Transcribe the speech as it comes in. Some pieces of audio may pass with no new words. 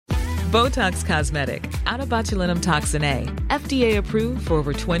Botox Cosmetic, out of botulinum toxin A, FDA approved for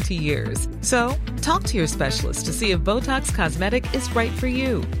over 20 years. So, talk to your specialist to see if Botox Cosmetic is right for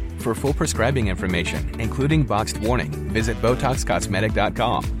you. For full prescribing information, including boxed warning, visit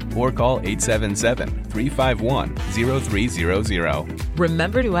BotoxCosmetic.com or call 877-351-0300.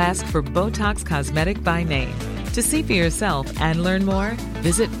 Remember to ask for Botox Cosmetic by name. To see for yourself and learn more,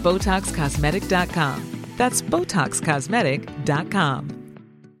 visit BotoxCosmetic.com. That's BotoxCosmetic.com.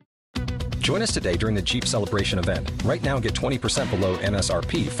 Join us today during the Jeep Celebration event. Right now, get 20% below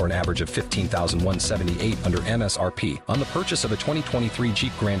MSRP for an average of $15,178 under MSRP on the purchase of a 2023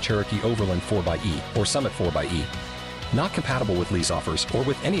 Jeep Grand Cherokee Overland 4xE or Summit 4xE. Not compatible with lease offers or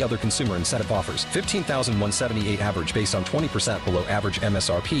with any other consumer incentive offers. $15,178 average based on 20% below average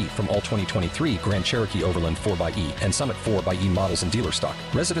MSRP from all 2023 Grand Cherokee Overland 4xE and Summit 4xE models in dealer stock.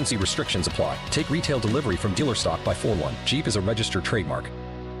 Residency restrictions apply. Take retail delivery from dealer stock by 4/1. Jeep is a registered trademark.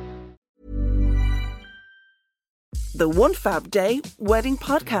 The One Fab Day Wedding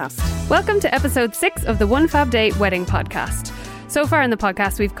Podcast. Welcome to episode 6 of the One Fab Day Wedding Podcast. So far in the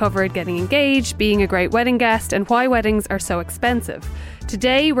podcast, we've covered getting engaged, being a great wedding guest, and why weddings are so expensive.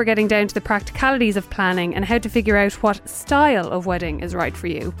 Today, we're getting down to the practicalities of planning and how to figure out what style of wedding is right for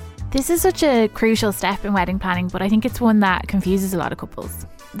you. This is such a crucial step in wedding planning, but I think it's one that confuses a lot of couples.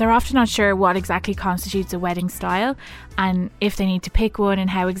 They're often not sure what exactly constitutes a wedding style and if they need to pick one and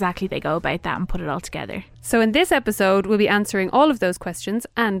how exactly they go about that and put it all together. So in this episode, we'll be answering all of those questions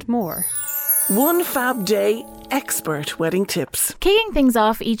and more. One Fab Day Expert Wedding Tips. Keying things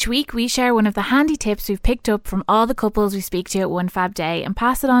off each week, we share one of the handy tips we've picked up from all the couples we speak to at One Fab Day and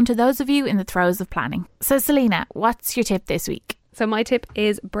pass it on to those of you in the throes of planning. So Selena, what's your tip this week? So my tip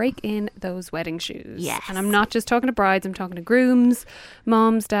is break in those wedding shoes. Yes. And I'm not just talking to brides, I'm talking to grooms,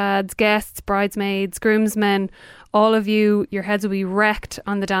 mums, dads, guests, bridesmaids, groomsmen. All of you, your heads will be wrecked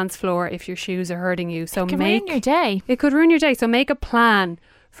on the dance floor if your shoes are hurting you. So It could ruin your day. It could ruin your day. So make a plan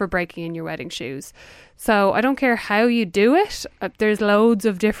for breaking in your wedding shoes. So I don't care how you do it. There's loads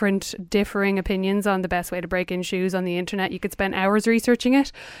of differing opinions on the best way to break in shoes on the internet. You could spend hours researching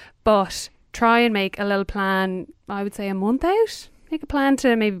it, but try and make a little plan, I would say a month out. Make a plan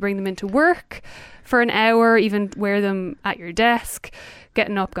to maybe bring them into work for an hour, even wear them at your desk,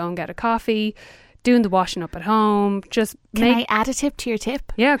 getting up, go and get a coffee, doing the washing up at home. Can I add a tip to your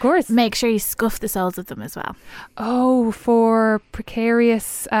tip? Yeah, of course. Make sure you scuff the soles of them as well. Oh, for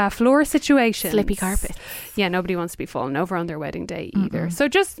precarious floor situations. Slippy carpet. Yeah, nobody wants to be falling over on their wedding day either. So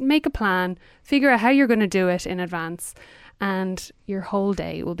just make a plan, figure out how you're going to do it in advance, and your whole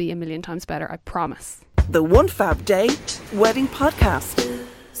day will be a million times better, I promise. The One Fab Day Wedding Podcast.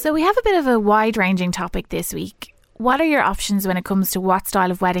 So we have a bit of a wide-ranging topic this week. What are your options when it comes to what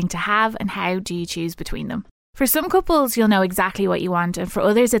style of wedding to have and how do you choose between them? For some couples, you'll know exactly what you want, and for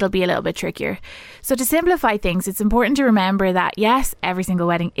others, it'll be a little bit trickier. So to simplify things, it's important to remember that, yes, every single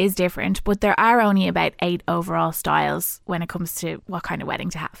wedding is different, but there are only about 8 overall styles when it comes to what kind of wedding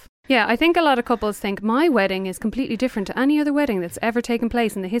to have. Yeah, I think a lot of couples think my wedding is completely different to any other wedding that's ever taken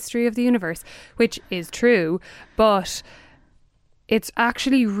place in the history of the universe, which is true, but it's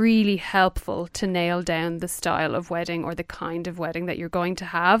actually really helpful to nail down the style of wedding or the kind of wedding that you're going to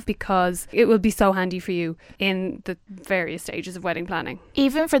have, because it will be so handy for you in the various stages of wedding planning.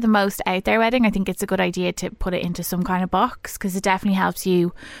 Even for the most out there wedding, I think it's a good idea to put it into some kind of box, because it definitely helps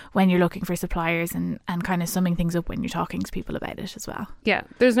you when you're looking for suppliers and kind of summing things up when you're talking to people about it as well. Yeah,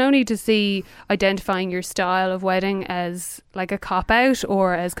 there's no need to see identifying your style of wedding as like a cop-out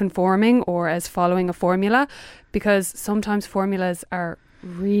or as conforming or as following a formula, because sometimes formulas are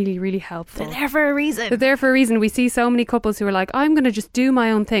really, really helpful. They're there for a reason. They're there for a reason. We see so many couples who are like, I'm going to just do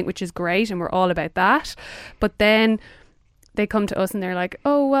my own thing, which is great, and we're all about that. But then they come to us and they're like,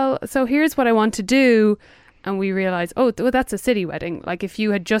 oh, well, so here's what I want to do. And we realise, well, that's a city wedding. Like if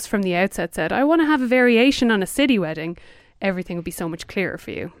you had just from the outset said, I want to have a variation on a city wedding, everything would be so much clearer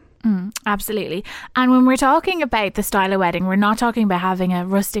for you. Absolutely. And when we're talking about the style of wedding, we're not talking about having a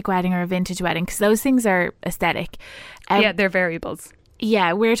rustic wedding or a vintage wedding, because those things are aesthetic. Yeah, they're variables.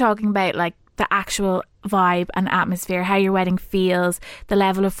 Yeah, we're talking about like the actual vibe and atmosphere, how your wedding feels, the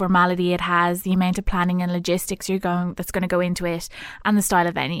level of formality it has, the amount of planning and logistics that's going to go into it, and the style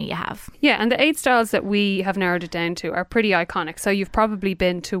of venue you have. Yeah, and the 8 styles that we have narrowed it down to are pretty iconic. So you've probably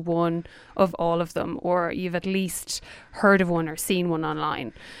been to one of all of them, or you've at least heard of one or seen one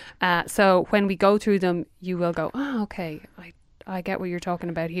online. So when we go through them, you will go, oh, okay, I get what you're talking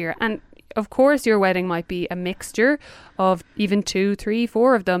about here. And of course, your wedding might be a mixture of even 2, 3,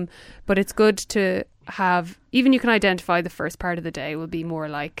 4 of them, but it's good to have, even you can identify the first part of the day will be more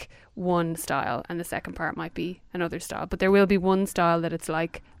like one style and the second part might be another style, but there will be one style that it's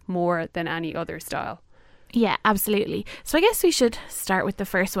like more than any other style. Yeah, absolutely. So I guess we should start with the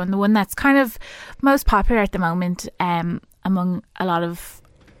first one, the one that's kind of most popular at the moment among a lot of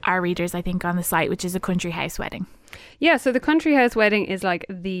our readers, I think, on the site, which is a country house wedding. Yeah, so the country house wedding is like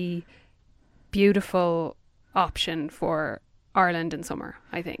the beautiful option for Ireland in summer,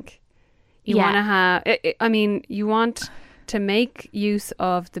 I think. You want to have, you want to make use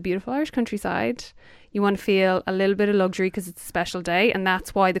of the beautiful Irish countryside. You want to feel a little bit of luxury because it's a special day, and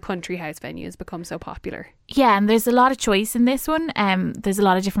that's why the country house venue has become so popular. Yeah, and there's a lot of choice in this one. There's a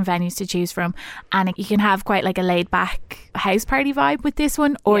lot of different venues to choose from, and you can have quite like a laid back house party vibe with this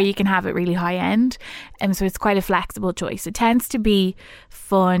one, or you can have it really high end. So it's quite a flexible choice. It tends to be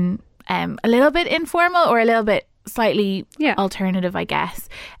fun, a little bit informal, or a little bit slightly alternative, I guess,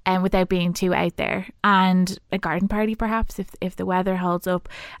 without being too out there, and a garden party perhaps if the weather holds up.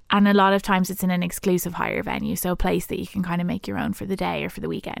 And a lot of times it's in an exclusive hire venue, so a place that you can kind of make your own for the day or for the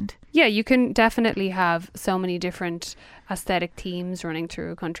weekend. Yeah, you can definitely have so many different aesthetic themes running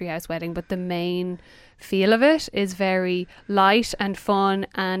through a country house wedding, but the main feel of it is very light and fun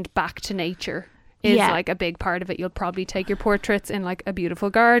and back to nature is like a big part of it. You'll probably take your portraits in like a beautiful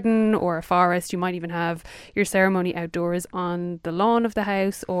garden or a forest. You might even have your ceremony outdoors on the lawn of the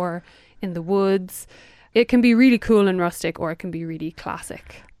house or in the woods. It can be really cool and rustic, or it can be really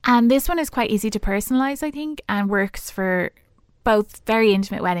classic. And this one is quite easy to personalise, I think, and works for both very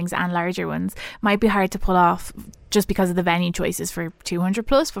intimate weddings and larger ones. Might be hard to pull off just because of the venue choices for 200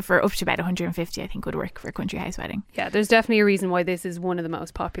 plus, but for up to about 150 I think would work for a country house wedding. Yeah, there's definitely a reason why this is one of the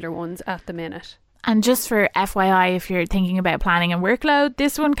most popular ones at the minute. And just for FYI, if you're thinking about planning and workload,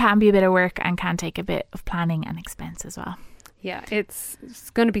 this one can be a bit of work and can take a bit of planning and expense as well. Yeah, it's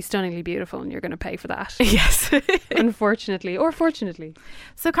going to be stunningly beautiful, and you're going to pay for that. Yes. Unfortunately, or fortunately.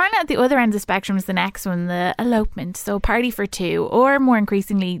 So kind of at the other end of the spectrum is the next one, the elopement. So party for two, or more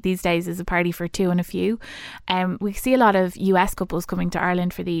increasingly these days is a party for two and a few. We see a lot of US couples coming to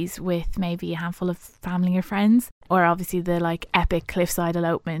Ireland for these with maybe a handful of family or friends, or obviously the like epic cliffside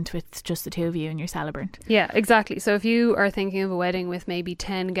elopement with just the two of you and your celebrant. Yeah, exactly. So if you are thinking of a wedding with maybe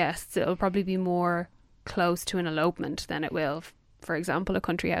 10 guests, it'll probably be more close to an elopement than it will, for example, a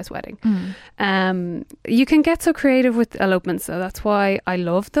country house wedding. You can get so creative with elopements, so that's why I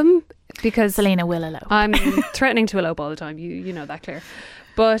love them, because Selena will elope. I'm threatening to elope all the time, you know that, Claire.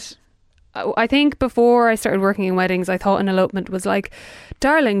 But I think before I started working in weddings, I thought an elopement was like,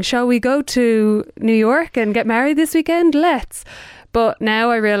 darling, shall we go to New York and get married this weekend? Let's. But now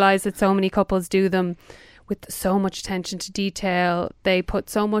I realise that so many couples do them with so much attention to detail. They put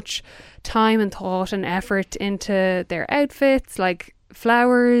so much time and thought and effort into their outfits, like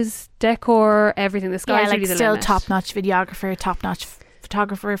flowers, decor, everything. The sky's really the still limit. Top-notch videographer, top-notch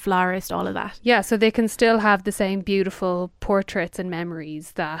photographer, florist, all of that. Yeah, so they can still have the same beautiful portraits and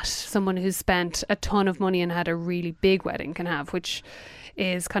memories that someone who's spent a ton of money and had a really big wedding can have, which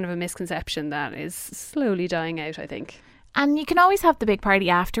is kind of a misconception that is slowly dying out, I think. And you can always have the big party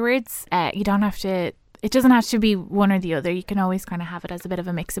afterwards. You don't have to... It doesn't have to be one or the other. You can always kind of have it as a bit of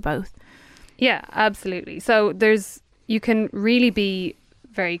a mix of both. Yeah, absolutely. So you can really be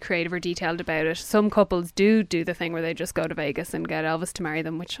very creative or detailed about it. Some couples do the thing where they just go to Vegas and get Elvis to marry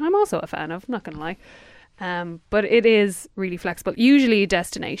them, which I'm also a fan of, not going to lie. But it is really flexible. Usually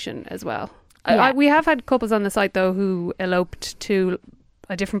destination as well. Yeah. We have had couples on the site though who eloped to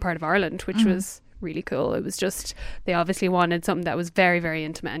a different part of Ireland, which was really cool. It was just, they obviously wanted something that was very, very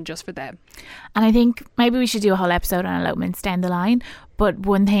intimate and just for them. And I think maybe we should do a whole episode on elopements down the line, but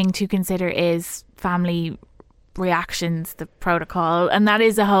one thing to consider is family reactions, the protocol, and that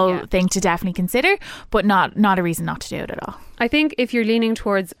is a whole thing to definitely consider, but not a reason not to do it at all. I think if you're leaning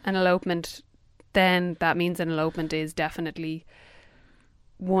towards an elopement, then that means an elopement is definitely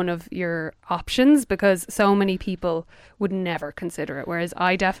one of your options, because so many people would never consider it, whereas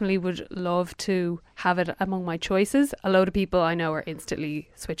I definitely would love to have it among my choices. A load of people I know are instantly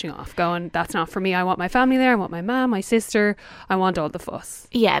switching off, going, that's not for me. I want my family there, I want my mum, my sister, I want all the fuss.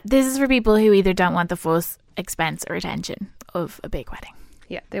 Yeah, this is for people who either don't want the fuss, expense or attention of a big wedding.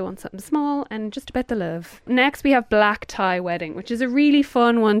 Yeah, they want something small and just about the love. Next we have black tie wedding, which is a really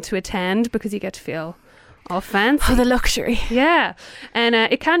fun one to attend because you get to feel all fancy. Oh, the luxury. Yeah. And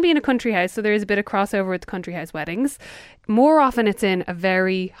it can be in a country house, so there is a bit of crossover with country house weddings. More often it's in a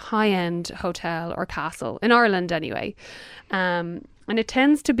very high-end hotel or castle, in Ireland anyway. And it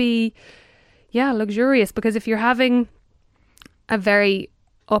tends to be, luxurious, because if you're having a very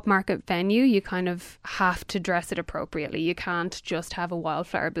upmarket venue, you kind of have to dress it appropriately. You can't just have a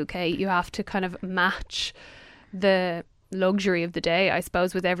wildflower bouquet. You have to kind of match the luxury of the day, I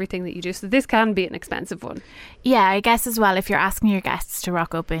suppose, with everything that you do. So this can be an expensive one. Yeah, I guess as well, if you're asking your guests to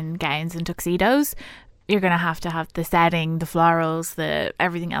rock up in gowns and tuxedos, you're going to have the setting, the florals, the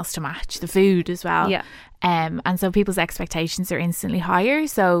everything else to match, the food as well. Yeah. And so people's expectations are instantly higher.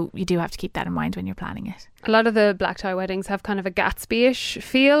 So you do have to keep that in mind when you're planning it. A lot of the black tie weddings have kind of a Gatsby-ish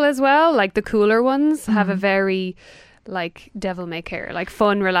feel as well. Like the cooler ones have a very like devil may care, like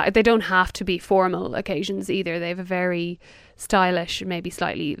fun, they don't have to be formal occasions either. They have a very stylish, maybe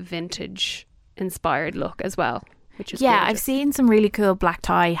slightly vintage inspired look as well, which is gorgeous. I've seen some really cool black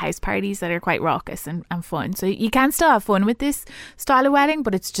tie house parties that are quite raucous and fun. So you can still have fun with this style of wedding,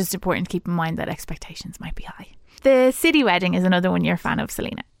 but it's just important to keep in mind that expectations might be high. The city wedding is another one you're a fan of,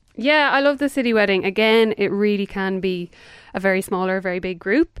 Selena. Yeah, I love the city wedding. Again, it really can be a very small or a very big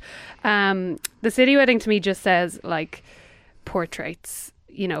group. The city wedding to me just says like portraits,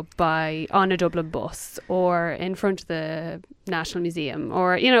 you know, on a Dublin bus or in front of the National Museum,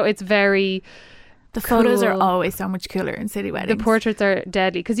 or, you know, it's very... The photos are always so much cooler in city weddings. The portraits are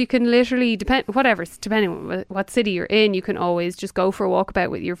deadly because you can literally, depending on what city you're in, you can always just go for a walkabout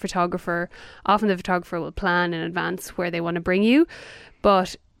with your photographer. Often the photographer will plan in advance where they want to bring you,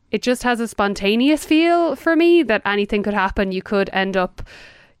 but it just has a spontaneous feel for me that anything could happen. You could end up,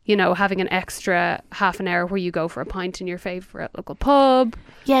 you know, having an extra half an hour where you go for a pint in your favourite local pub.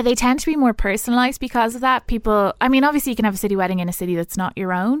 Yeah, they tend to be more personalised because of that. People, I mean, obviously you can have a city wedding in a city that's not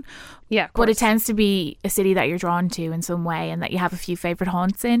your own. Yeah, but it tends to be a city that you're drawn to in some way and that you have a few favourite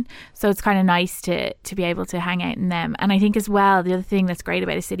haunts in. So it's kind of nice to be able to hang out in them. And I think as well, the other thing that's great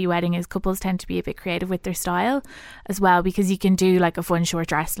about a city wedding is couples tend to be a bit creative with their style as well, because you can do like a fun short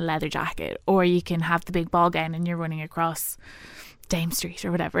dress and a leather jacket, or you can have the big ball gown and you're running across Dame Street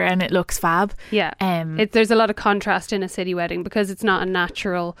or whatever and it looks fab. Yeah, there's a lot of contrast in a city wedding because it's not a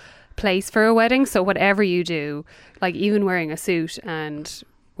natural place for a wedding. So whatever you do, like even wearing a suit and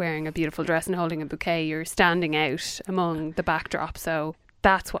wearing a beautiful dress and holding a bouquet, you're standing out among the backdrop. So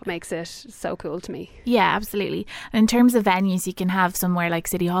that's what makes it so cool to me. Yeah, absolutely. And in terms of venues, you can have somewhere like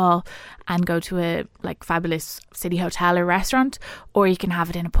City Hall and go to a like fabulous city hotel or restaurant, or you can have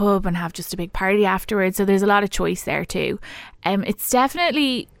it in a pub and have just a big party afterwards. So there's a lot of choice there too. It's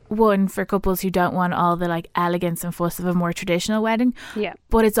definitely one for couples who don't want all the like elegance and fuss of a more traditional wedding. Yeah.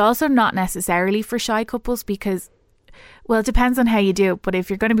 But it's also not necessarily for shy couples because, well, it depends on how you do it, but if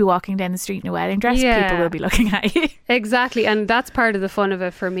you're going to be walking down the street in a wedding dress, people will be looking at you. Exactly, and that's part of the fun of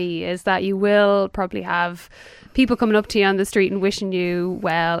it for me, is that you will probably have people coming up to you on the street and wishing you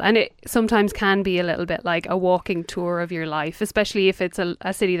well, and it sometimes can be a little bit like a walking tour of your life, especially if it's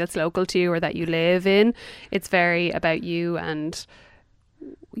a city that's local to you or that you live in. It's very about you and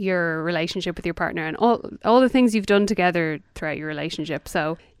your relationship with your partner and all the things you've done together throughout your relationship.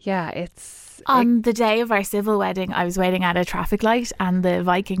 So yeah, on the day of our civil wedding, I was waiting at a traffic light and the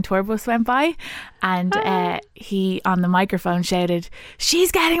Viking tour bus went by, and he on the microphone shouted,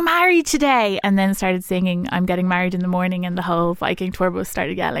 "She's getting married today," and then started singing "I'm getting married in the morning," and the whole Viking tour bus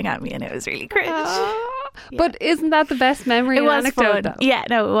started yelling at me and it was really cringe. Yeah. But isn't that the best memory and anecdote though? Yeah,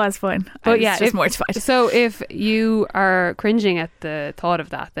 no, it was fun. But yeah, just mortified. So if you are cringing at the thought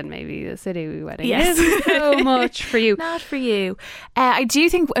of that, then maybe the city wedding isn't so much for you. Not for you. I do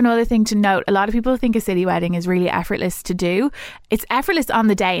think another thing to note, a lot of people think a city wedding is really effortless to do. It's effortless on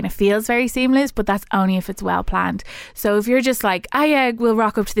the day and it feels very seamless, but that's only if it's well planned. So if you're just like, oh yeah, we'll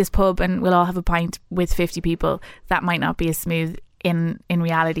rock up to this pub and we'll all have a pint with 50 people, that might not be as smooth in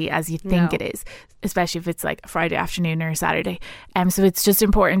reality as you think it is, especially if it's like a Friday afternoon or a Saturday. So it's just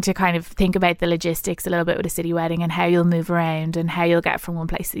important to kind of think about the logistics a little bit with a city wedding and how you'll move around and how you'll get from one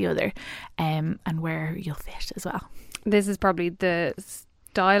place to the other, and where you'll fit as well. This is probably the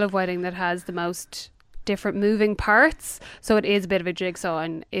style of wedding that has the most different moving parts, so it is a bit of a jigsaw,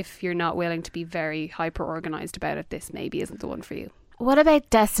 and if you're not willing to be very hyper organised about it, this maybe isn't the one for you. What about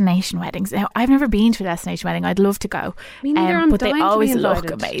destination weddings? Now, I've never been to a destination wedding. I'd love to go. Me neither, but they always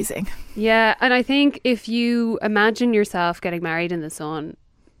look amazing. Yeah, and I think if you imagine yourself getting married in the sun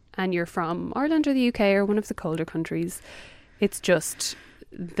and you're from Ireland or the UK or one of the colder countries, it's just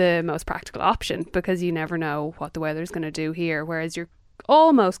the most practical option because you never know what the weather's going to do here, whereas you're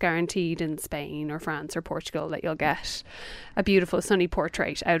almost guaranteed in Spain or France or Portugal that you'll get a beautiful sunny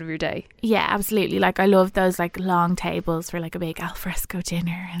portrait out of your day. Yeah, absolutely. Like I love those like long tables for like a big alfresco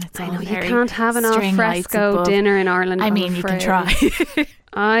dinner, and it's all you can't have an alfresco dinner in Ireland. I mean, you can try.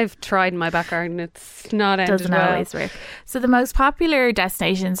 I've tried in my back garden. It's not ended doesn't well. always work. So the most popular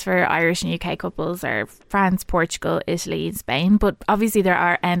destinations for Irish and UK couples are France, Portugal, Italy and Spain, but obviously there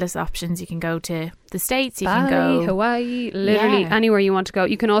are endless options. You can go to the States, you Bali, can go Hawaii, literally anywhere you want to go.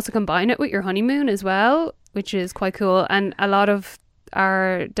 You can also combine it with your honeymoon as well. which is quite cool. And a lot of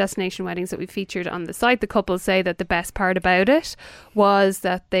our destination weddings that we featured on the site, the couples say that the best part about it was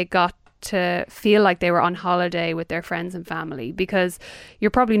that they got to feel like they were on holiday with their friends and family, because you're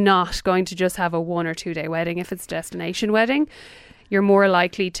probably not going to just have a 1 or 2 day wedding. If it's a destination wedding, you're more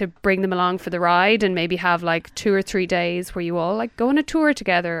likely to bring them along for the ride and maybe have like 2 or 3 days where you all like go on a tour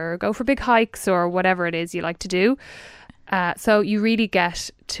together or go for big hikes or whatever it is you like to do. So you really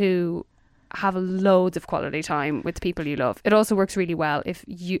get to have loads of quality time with the people you love. It also works really well if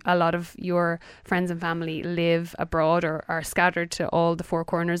a lot of your friends and family live abroad or are scattered to all the 4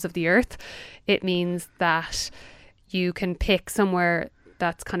 corners of the earth. It means that you can pick somewhere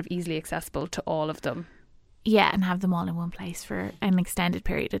that's kind of easily accessible to all of them. Yeah, and have them all in one place for an extended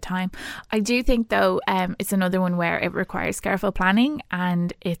period of time. I do think, though, it's another one where it requires careful planning,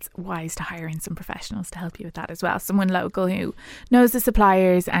 and it's wise to hire in some professionals to help you with that as well. Someone local who knows the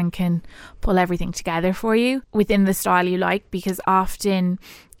suppliers and can pull everything together for you within the style you like, because often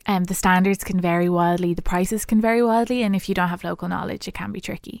the standards can vary wildly, the prices can vary wildly, and if you don't have local knowledge, it can be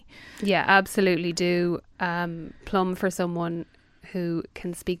tricky. Yeah, absolutely. Do plumb for someone who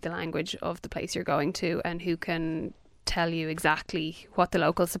can speak the language of the place you're going to and who can tell you exactly what the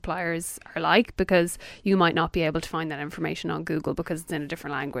local suppliers are like, because you might not be able to find that information on Google because it's in a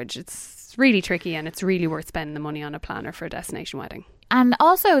different language. It's really tricky, and it's really worth spending the money on a planner for a destination wedding. And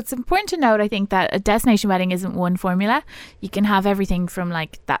also, it's important to note, I think, that a destination wedding isn't one formula. You can have everything from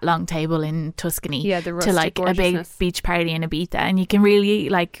like that long table in Tuscany to like a big beach party in Ibiza, and you can really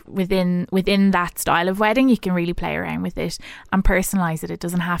like within that style of wedding, you can really play around with it and personalise it. It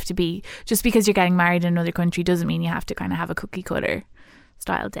doesn't have to be, just because you're getting married in another country doesn't mean you have to kind of have a cookie cutter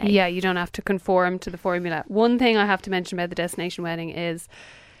style day. Yeah, you don't have to conform to the formula. One thing I have to mention about the destination wedding is,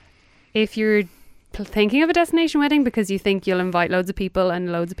 if you're thinking of a destination wedding because you think you'll invite loads of people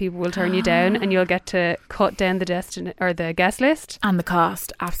and loads of people will turn you down and you'll get to cut down the guest list and the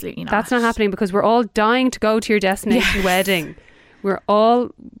cost, absolutely not. That's not happening, because we're all dying to go to your destination wedding. We're all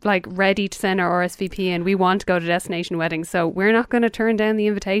like ready to send our RSVP and we want to go to destination weddings, so we're not going to turn down the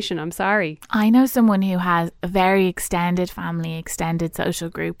invitation. I'm sorry. I know someone who has a very extended family, extended social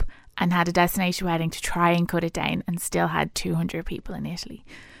group, and had a destination wedding to try and cut it down and still had 200 people in Italy.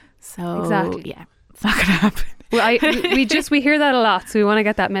 So exactly. Yeah, it's not going to happen. Well, we hear that a lot, so we want to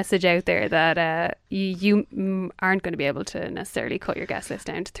get that message out there that you aren't going to be able to necessarily cut your guest list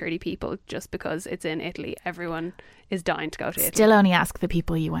down to 30 people just because it's in Italy. Everyone is dying to go to Italy. Still only ask the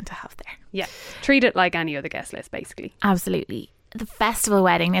people you want to have there. Yeah, treat it like any other guest list, basically. Absolutely. The festival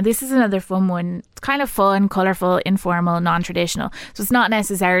wedding. Now, this is another fun one. It's kind of fun, colourful, informal, non-traditional. So it's not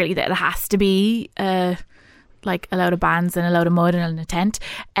necessarily that it has to be like a load of bands and a load of mud and a tent,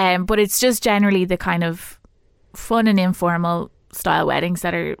 but it's just generally the kind of fun and informal style weddings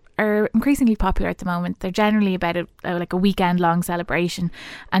that are increasingly popular at the moment. They're generally about like a weekend long celebration,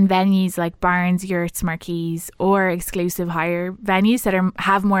 and venues like barns, yurts, marquees, or exclusive hire venues that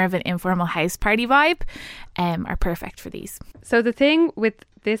have more of an informal house party vibe are perfect for these. So the thing with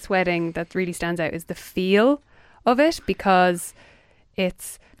this wedding that really stands out is the feel of it, because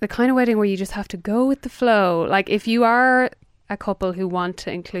it's the kind of wedding where you just have to go with the flow. Like, if you are a couple who want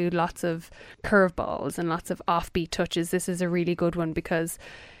to include lots of curveballs and lots of offbeat touches, this is a really good one, because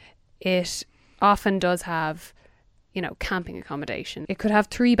it often does have, camping accommodation. It could have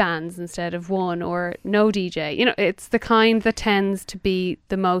 3 bands instead of 1, or no DJ. It's the kind that tends to be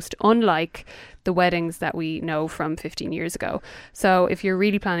the most unlike the weddings that we know from 15 years ago. So if you're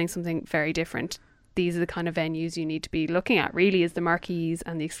really planning something very different, these are the kind of venues you need to be looking at, really, is the marquees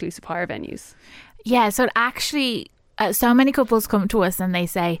and the exclusive hire venues. Yeah, so it actually... so many couples come to us and they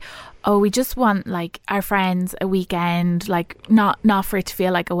say, oh, we just want like our friends a weekend, like not for it to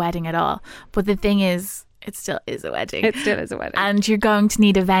feel like a wedding at all. But the thing is, it still is a wedding. It still is a wedding. And you're going to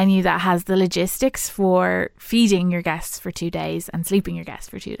need a venue that has the logistics for feeding your guests for 2 days and sleeping your guests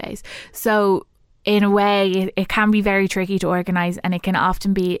for 2 days. So in a way, it can be very tricky to organise, and it can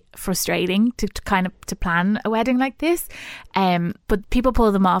often be frustrating to plan a wedding like this. But people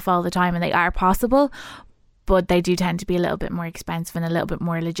pull them off all the time, and they are possible. But they do tend to be a little bit more expensive and a little bit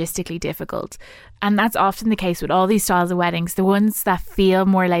more logistically difficult. And that's often the case with all these styles of weddings. The ones that feel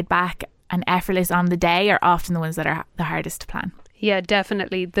more laid back and effortless on the day are often the ones that are the hardest to plan. Yeah,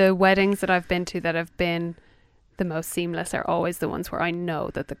 definitely. The weddings that I've been to that have been the most seamless are always the ones where I know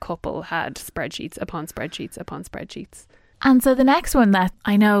that the couple had spreadsheets upon spreadsheets upon spreadsheets. And so the next one that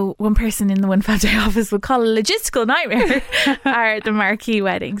I know one person in the One Fab Day office would call a logistical nightmare are the marquee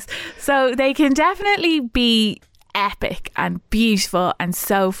weddings. So they can definitely be epic and beautiful and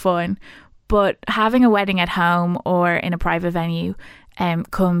so fun, but having a wedding at home or in a private venue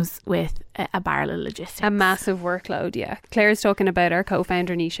comes with a barrel of logistics. A massive workload, yeah. Claire's talking about our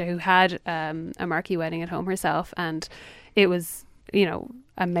co-founder Nisha, who had a marquee wedding at home herself, and it was, you know,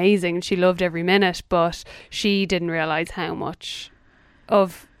 amazing. She loved every minute, but she didn't realise how much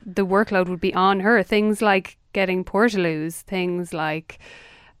of the workload would be on her. Things like getting portaloos, things like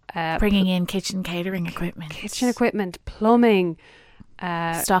bringing in kitchen catering equipment, plumbing,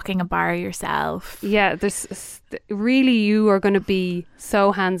 stocking a bar yourself. Yeah, there's really, you are going to be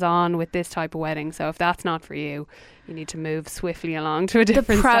so hands-on with this type of wedding. So if that's not for you, you need to move swiftly along to a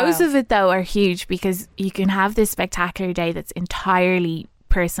different style. The pros of it though are huge, because you can have this spectacular day that's entirely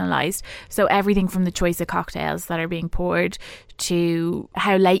personalised. So everything from the choice of cocktails that are being poured to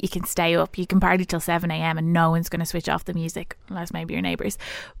how late you can stay up. You can party till 7 a.m. and no one's going to switch off the music, unless maybe your neighbours.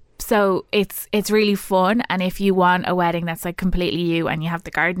 So it's really fun, and if you want a wedding that's like completely you and you have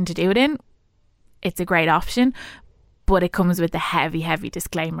the garden to do it in, it's a great option. But it comes with the heavy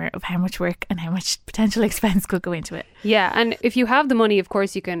disclaimer of how much work and how much potential expense could go into it. Yeah, and if you have the money, of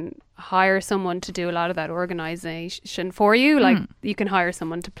course, you can hire someone to do a lot of that organisation for you. Like you can hire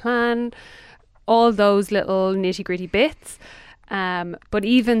someone to plan all those little nitty-gritty bits. But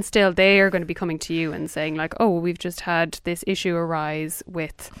even still, they are going to be coming to you and saying like, oh, we've just had this issue arise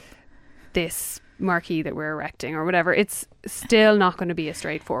with this marquee that we're erecting or whatever. It's still not going to be a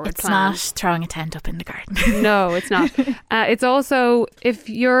straightforward plan. It's not throwing a tent up in the garden. No, it's not. It's also, if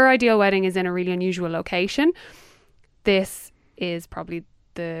your ideal wedding is in a really unusual location, this is probably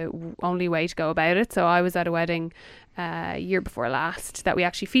the only way to go about it. So I was at a wedding year before last that we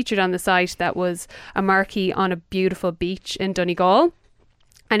actually featured on the site that was a marquee on a beautiful beach in Donegal.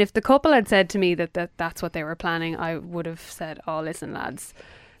 And if the couple had said to me that's what they were planning, I would have said, oh, listen, lads,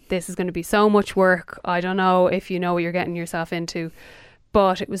 this is going to be so much work. I don't know if you know what you're getting yourself into.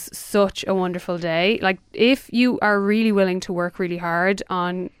 But it was such a wonderful day. Like, if you are really willing to work really hard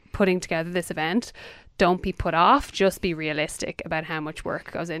on putting together this event, don't be put off. Just be realistic about how much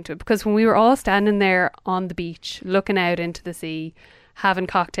work goes into it. Because when we were all standing there on the beach, looking out into the sea, having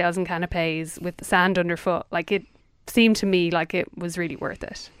cocktails and canapes with the sand underfoot, like, it seemed to me like it was really worth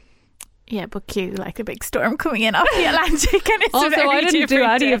it. Yeah, but cue like a big storm coming in off the Atlantic, and it's also, I didn't do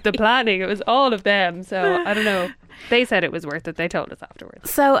any day. of the planning. It was all of them. So I don't know. They said it was worth it. They told us afterwards.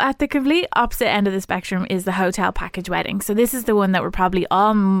 So at the complete opposite end of the spectrum is the hotel package wedding. So this is the one that we're probably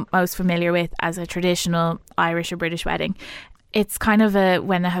all most familiar with as a traditional Irish or British wedding. It's kind of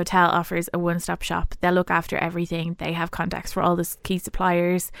when the hotel offers a one-stop shop. They'll look after everything. They have contacts for all the key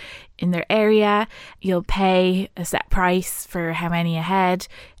suppliers in their area. You'll pay a set price for how many ahead.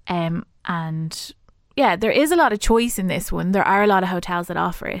 And yeah, there is a lot of choice in this one. There are a lot of hotels that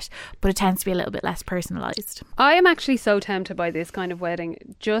offer it, but it tends to be a little bit less personalised. I am actually so tempted by this kind of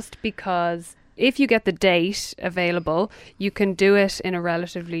wedding, just because if you get the date available, you can do it in a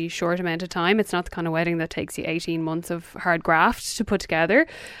relatively short amount of time. It's not the kind of wedding that takes you 18 months of hard graft to put together.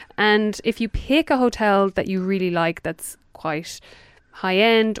 And if you pick a hotel that you really like, that's quite high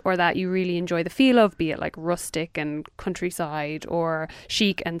end, or that you really enjoy the feel of, be it like rustic and countryside or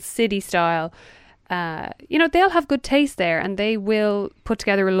chic and city style, they'll have good taste there and they will put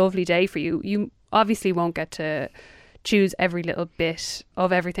together a lovely day for you. You obviously won't get to choose every little bit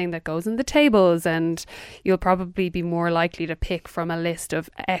of everything that goes in the tables, and you'll probably be more likely to pick from a list of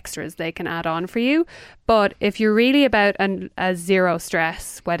extras they can add on for you. But if you're really about a zero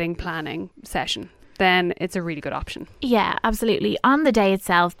stress wedding planning session, then it's a really good option. Yeah, absolutely. On the day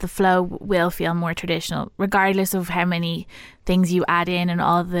itself, the flow will feel more traditional, regardless of how many things you add in and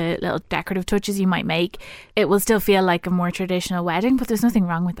all the little decorative touches you might make. It will still feel like a more traditional wedding, but there's nothing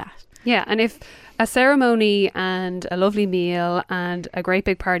wrong with that. Yeah, and if a ceremony and a lovely meal and a great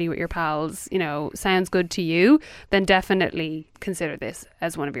big party with your pals, sounds good to you, then definitely consider this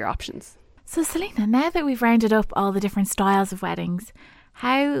as one of your options. So Selena, now that we've rounded up all the different styles of weddings,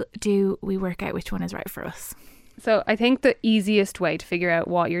 how do we work out which one is right for us? So I think the easiest way to figure out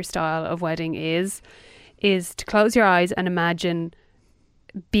what your style of wedding is to close your eyes and imagine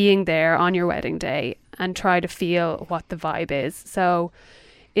being there on your wedding day and try to feel what the vibe is. So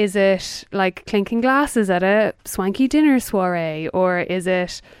is it like clinking glasses at a swanky dinner soiree, or is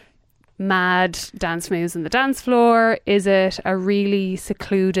it mad dance moves on the dance floor? Is it a really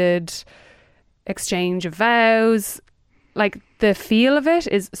secluded exchange of vows? Like, the feel of it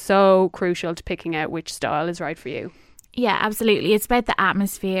is so crucial to picking out which style is right for you. Yeah, absolutely. It's about the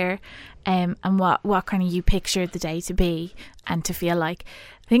atmosphere and what kind of you picture the day to be and to feel like.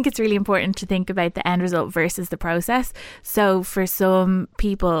 I think it's really important to think about the end result versus the process. So for some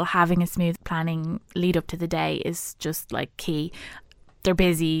people, having a smooth planning lead up to the day is just like key. They're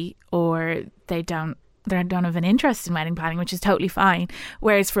busy, or they don't don't have an interest in wedding planning, which is totally fine.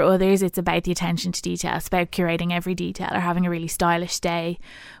 Whereas for others, it's about the attention to detail. It's about curating every detail or having a really stylish day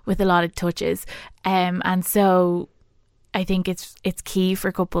with a lot of touches. And so I think it's key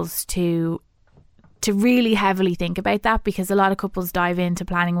for couples to really heavily think about that, because a lot of couples dive into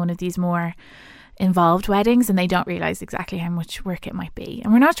planning one of these more involved weddings and they don't realise exactly how much work it might be.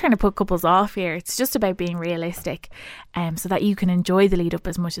 And we're not trying to put couples off here. It's just about being realistic, so that you can enjoy the lead up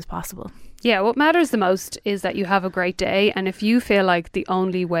as much as possible. Yeah, what matters the most is that you have a great day. And if you feel like the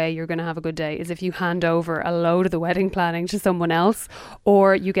only way you're going to have a good day is if you hand over a load of the wedding planning to someone else,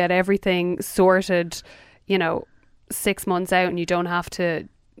 or you get everything sorted, 6 months out and you don't have to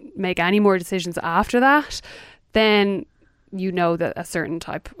make any more decisions after that, then you know that a certain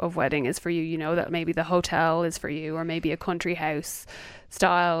type of wedding is for you. You know that maybe the hotel is for you, or maybe a country house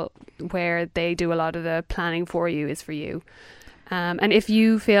style where they do a lot of the planning for you is for you. And if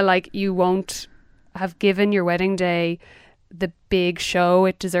you feel like you won't have given your wedding day the big show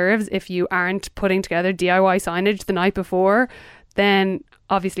it deserves if you aren't putting together DIY signage the night before, then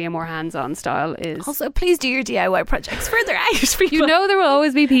obviously a more hands-on style is... Also, please do your DIY projects further out, people. You know there will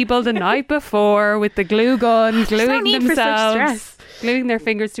always be people the night before with the glue gun, gluing themselves, gluing their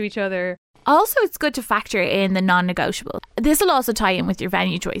fingers to each other. Also, it's good to factor in the non-negotiable. This will also tie in with your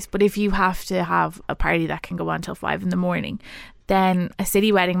venue choice, but if you have to have a party that can go on till 5 a.m, then a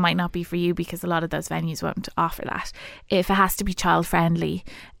city wedding might not be for you, because a lot of those venues won't offer that. If it has to be child friendly,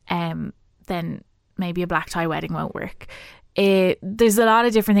 then maybe a black tie wedding won't work. There's a lot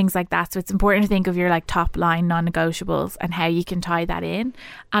of different things like that, so it's important to think of your top line non-negotiables and how you can tie that in,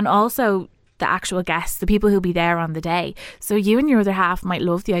 and also the actual guests, the people who'll be there on the day. So you and your other half might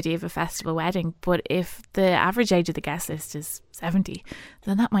love the idea of a festival wedding, but if the average age of the guest list is 70,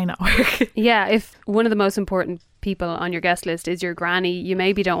 then that might not work. Yeah, if one of the most important people on your guest list is your granny, you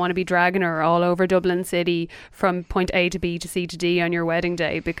maybe don't want to be dragging her all over Dublin City from point A to B to C to D on your wedding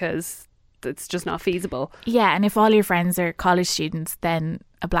day, because it's just not feasible. Yeah, and if all your friends are college students, then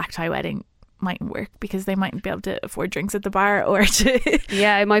a black tie wedding mightn't work, because they mightn't be able to afford drinks at the bar, or to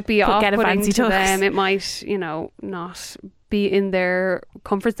it might be off-putting to tux. them. It might not be in their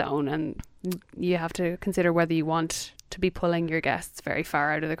comfort zone, and you have to consider whether you want to be pulling your guests very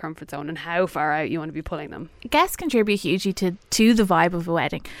far out of the comfort zone and how far out you want to be pulling them. Guests contribute hugely to the vibe of a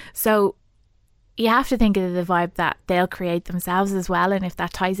wedding, so you have to think of the vibe that they'll create themselves as well, and if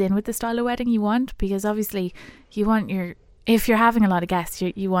that ties in with the style of wedding you want, because obviously you want if you're having a lot of guests,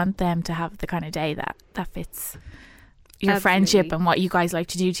 you want them to have the kind of day that fits your friendship and what you guys like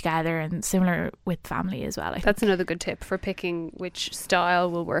to do together, and similar with family as well. That's another good tip for picking which style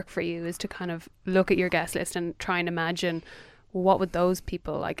will work for you, is to kind of look at your guest list and try and imagine, what would those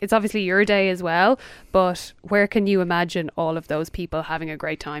people like? It's obviously your day as well, but where can you imagine all of those people having a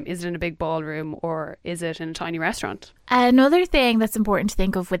great time? Is it in a big ballroom, or is it in a tiny restaurant? Another thing that's important to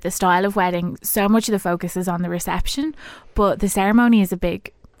think of with the style of wedding, so much of the focus is on the reception, but the ceremony is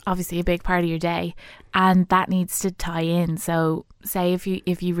obviously a big part of your day, and that needs to tie in. So say if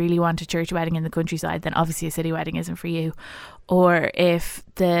you really want a church wedding in the countryside, then obviously a city wedding isn't for you. Or if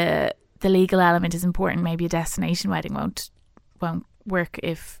the legal element is important, maybe a destination wedding won't work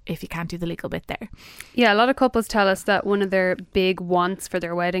if you can't do the legal bit there. Yeah, a lot of couples tell us that one of their big wants for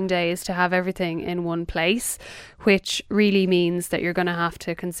their wedding day is to have everything in one place, which really means that you're going to have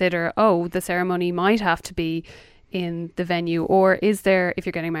to consider, the ceremony might have to be in the venue, or is there, if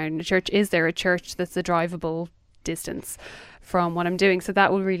you're getting married in a church, is there a church that's a drivable distance from what I'm doing? So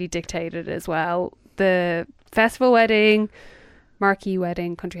that will really dictate it as well. The festival wedding, marquee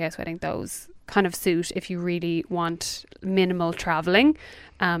wedding, country house wedding, those kind of suit if you really want minimal travelling.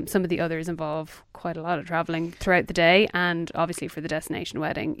 Some of the others involve quite a lot of travelling throughout the day, and obviously for the destination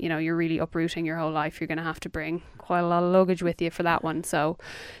wedding, you're really uprooting your whole life. You're going to have to bring quite a lot of luggage with you for that one. So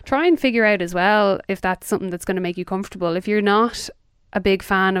try and figure out as well if that's something that's going to make you comfortable. If you're not a big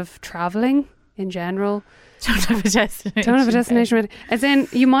fan of travelling in general, don't have a destination wedding. As in,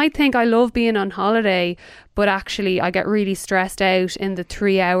 you might think, I love being on holiday, but actually I get really stressed out in the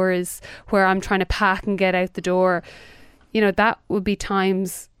 3 hours where I'm trying to pack and get out the door. That would be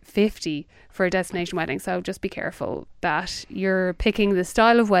times 50 for a destination wedding. So just be careful that you're picking the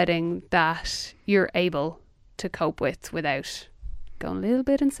style of wedding that you're able to cope with without going a little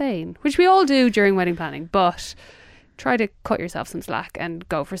bit insane, which we all do during wedding planning, but try to cut yourself some slack and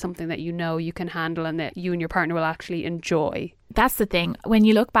go for something that you can handle and that you and your partner will actually enjoy. That's the thing. When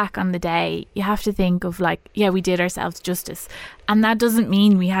you look back on the day, you have to think of we did ourselves justice. And that doesn't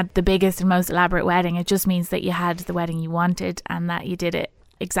mean we had the biggest and most elaborate wedding. It just means that you had the wedding you wanted and that you did it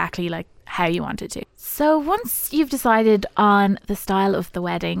exactly like how you wanted to. So once you've decided on the style of the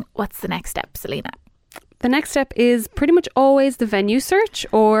wedding, what's the next step, Selena? The next step is pretty much always the venue search,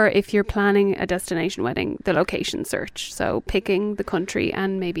 or if you're planning a destination wedding, the location search. So picking the country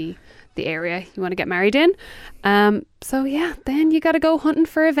and maybe the area you want to get married in. Then you got to go hunting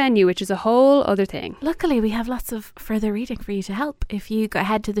for a venue, which is a whole other thing. Luckily, we have lots of further reading for you to help. If you go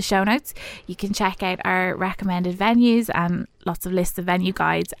ahead to the show notes, you can check out our recommended venues and lots of lists of venue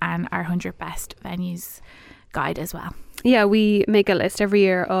guides and our 100 best venues guide as well. Yeah, we make a list every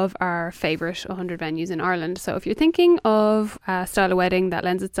year of our favourite 100 venues in Ireland. So if you're thinking of a style of wedding that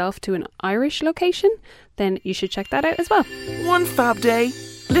lends itself to an Irish location, then you should check that out as well. One Fab Day,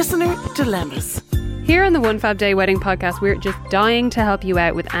 listener dilemmas. Here on the One Fab Day Wedding Podcast, we're just dying to help you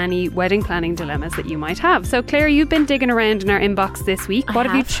out with any wedding planning dilemmas that you might have. So Claire, you've been digging around in our inbox this week. What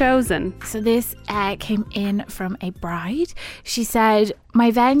have you chosen? So this came in from a bride. She said, my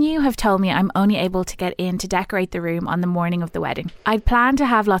venue have told me I'm only able to get in to decorate the room on the morning of the wedding. I'd planned to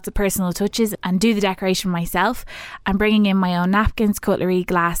have lots of personal touches and do the decoration myself. I'm bringing in my own napkins, cutlery,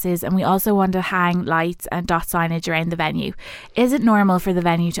 glasses, and we also want to hang lights and dot signage around the venue. Is it normal for the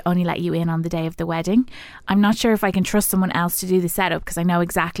venue to only let you in on the day of the wedding? I'm not sure if I can trust someone else to do the setup because I know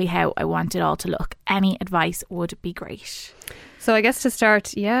exactly how I want it all to look. Any advice would be great. So I guess to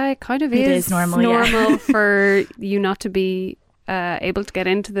start, it kind of is normal for you not to be able to get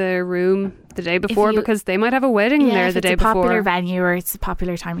into the room the day before because they might have a wedding there the day before. If it's a popular venue or it's a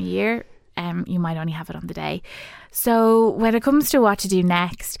popular time of year, you might only have it on the day. So when it comes to what to do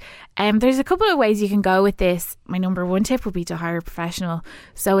next, there's a couple of ways you can go with this. My number one tip would be to hire a professional,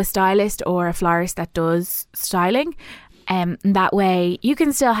 so a stylist or a florist that does styling. That way you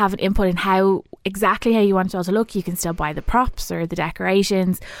can still have an input in exactly how you want it all to look. You can still buy the props or the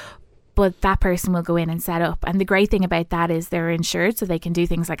decorations, but that person will go in and set up. And the great thing about that is they're insured, so they can do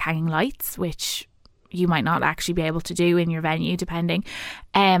things like hanging lights, which you might not actually be able to do in your venue depending.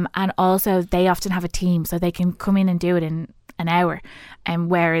 And also they often have a team, so they can come in and do it in an hour.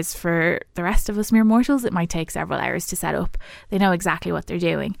 Whereas for the rest of us mere mortals, it might take several hours to set up. They know exactly what they're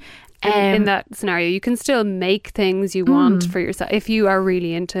doing. In that scenario, you can still make things you want for yourself if you are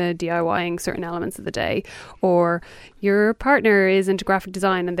really into DIYing certain elements of the day, or your partner is into graphic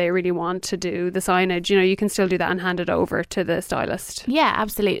design and they really want to do the signage. You can still do that and hand it over to the stylist. Yeah,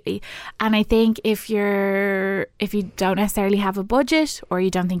 absolutely. And I think if you don't necessarily have a budget or you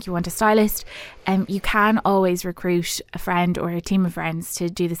don't think you want a stylist, you can always recruit a friend or a team of friends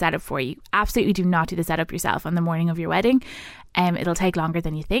to do the setup for you. Absolutely do not do the setup yourself on the morning of your wedding. It'll take longer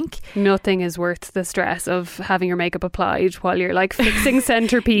than you think. Nothing is worth the stress of having your makeup applied while you're fixing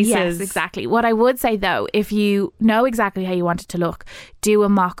centerpieces. Yes, exactly. What I would say though, if you know exactly how you want it to look, do a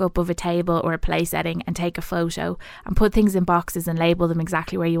mock-up of a table or a place setting and take a photo and put things in boxes and label them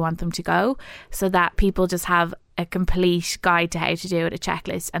exactly where you want them to go, so that people just have a complete guide to how to do it, a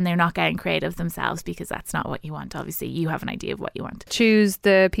checklist, and they're not getting creative themselves, because that's not what you want. Obviously you have an idea of what you want. Choose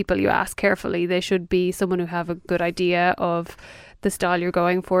the people you ask carefully. They should be someone who have a good idea of the style you're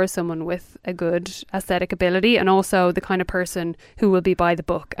going for, someone with a good aesthetic ability, and also the kind of person who will be by the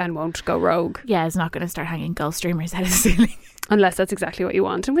book and won't go rogue. Yeah, it's not going to start hanging gold streamers out of the ceiling. Unless that's exactly what you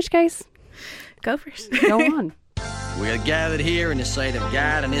want, in which case go for it. Go on. We are gathered here in the sight of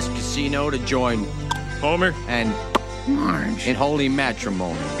God in this casino to join Homer and Marge in holy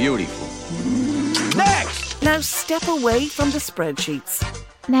matrimony. Beautiful. Next! Now step away from the spreadsheets.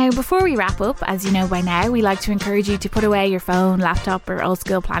 Now, before we wrap up, as you know by now, we like to encourage you to put away your phone, laptop or old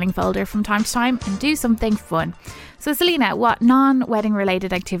school planning folder from time to time and do something fun. So Selena, what non-wedding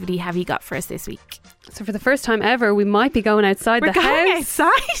related activity have you got for us this week? So for the first time ever, we might be going outside the house.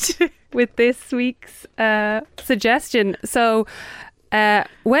 Outside with this week's suggestion. So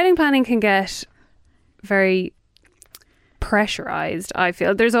wedding planning can get very pressurized, I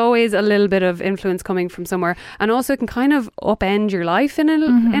feel. There's always a little bit of influence coming from somewhere, and also it can kind of upend your life in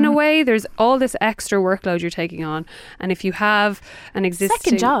a way. There's all this extra workload you're taking on, and if you have an existing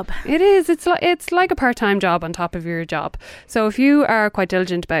second job, it's like a part-time job on top of your job. So if you are quite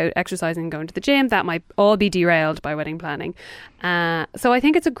diligent about exercising and going to the gym, that might all be derailed by wedding planning. So I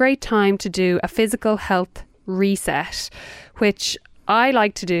think it's a great time to do a physical health reset, which I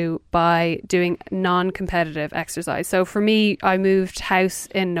like to do by doing non-competitive exercise. So for me, I moved house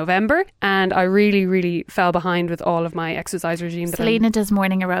in November and I really, really fell behind with all of my exercise regime. Selena does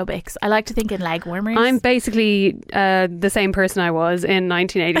morning aerobics. I like to think in leg warmers. I'm basically the same person I was in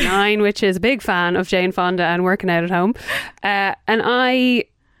 1989, which is a big fan of Jane Fonda and working out at home. And I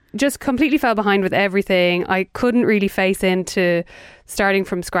just completely fell behind with everything. I couldn't really face into starting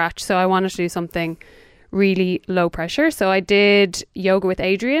from scratch. So I wanted to do something really low pressure. So I did yoga with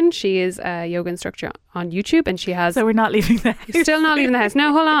Adrienne. She is a yoga instructor on YouTube, and she has... So we're not leaving the house. Still not leaving the house.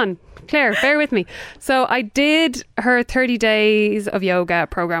 No, hold on. Claire, bear with me. So I did her 30 days of yoga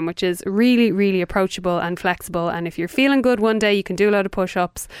program, which is really, really approachable and flexible. And if you're feeling good one day, you can do a load of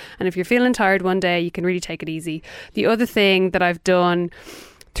push-ups. And if you're feeling tired one day, you can really take it easy. The other thing that I've done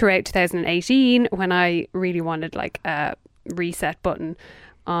throughout 2018, when I really wanted like a reset button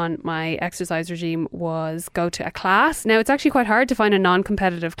on my exercise regime, was go to a class. Now, it's actually quite hard to find a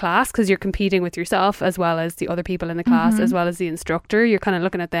non-competitive class because you're competing with yourself as well as the other people in the class, as well as the instructor. You're kind of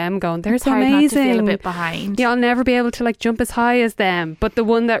looking at them going, they're so amazing. Not to feel a bit behind. Yeah, I'll never be able to like jump as high as them. But the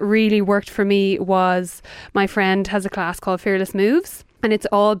one that really worked for me was, my friend has a class called Fearless Moves. And it's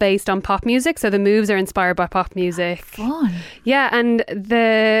all based on pop music. So the moves are inspired by pop music. Fun. Yeah, and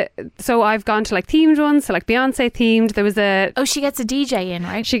so I've gone to like themed ones, so like Beyonce themed. There was she gets a DJ in,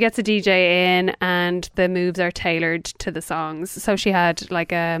 right? She gets a DJ in, and the moves are tailored to the songs. So she had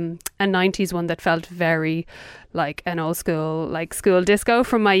like a 90s one that felt very like an old school, like school disco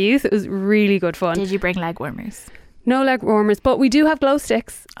from my youth. It was really good fun. Did you bring leg warmers? No leg warmers, but we do have glow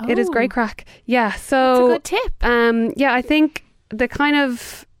sticks. Oh. It is great crack. Yeah, so that's a good tip. Yeah, I think the kind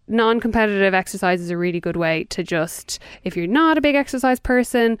of non-competitive exercise is a really good way to just, if you're not a big exercise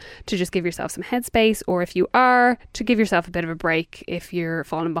person, to just give yourself some headspace, or if you are, to give yourself a bit of a break if you're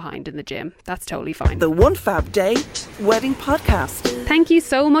falling behind in the gym. That's totally fine. The One Fab Day Wedding Podcast. Thank you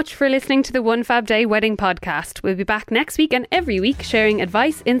so much for listening to the One Fab Day Wedding Podcast. We'll be back next week and every week sharing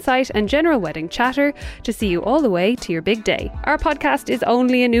advice, insight and general wedding chatter to see you all the way to your big day. Our podcast is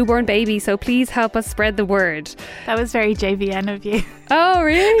only a newborn baby, so please help us spread the word. That was very JVN of you. Oh,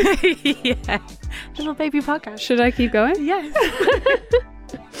 really? Yeah. Little baby podcast. Should I keep going? Yes.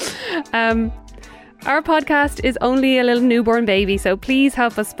 Our podcast is only a little newborn baby, so please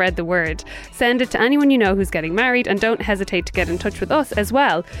help us spread the word. Send it to anyone you know who's getting married, and don't hesitate to get in touch with us as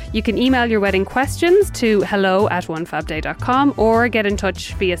well. You can email your wedding questions to hello@onefabday.com or get in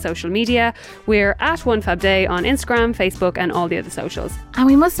touch via social media. We're at OneFabDay on Instagram, Facebook and all the other socials. And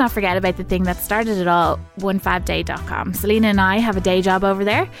we must not forget about the thing that started it all, onefabday.com. Selena and I have a day job over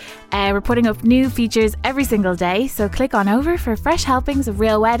there. We're putting up new features every single day, so click on over for fresh helpings of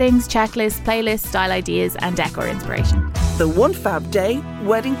real weddings, checklists, playlists, style ideas and decor inspiration. The One Fab Day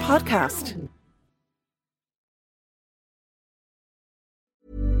Wedding Podcast.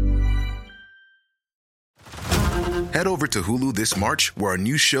 Head over to Hulu this March, where our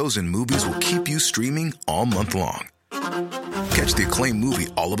new shows and movies will keep you streaming all month long. Catch the acclaimed movie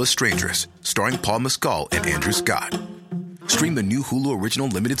All of Us Strangers, starring Paul Mescal and Andrew Scott. Stream the new Hulu original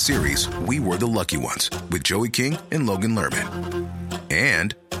limited series We Were the Lucky Ones with Joey King and Logan Lerman.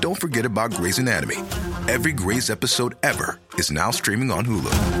 And don't forget about Grey's Anatomy. Every Grey's episode ever is now streaming on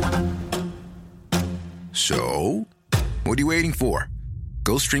Hulu. So, what are you waiting for?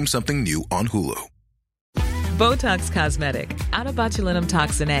 Go stream something new on Hulu. Botox Cosmetic, out of botulinum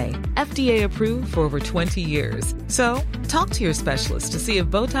toxin A, FDA approved for over 20 years. So, talk to your specialist to see if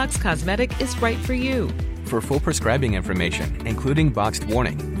Botox Cosmetic is right for you. For full prescribing information, including boxed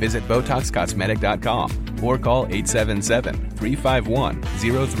warning, visit BotoxCosmetic.com or call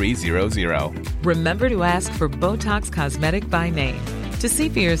 877-351-0300. Remember to ask for Botox Cosmetic by name. To see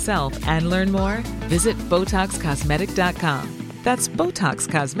for yourself and learn more, visit BotoxCosmetic.com. That's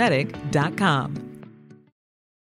BotoxCosmetic.com.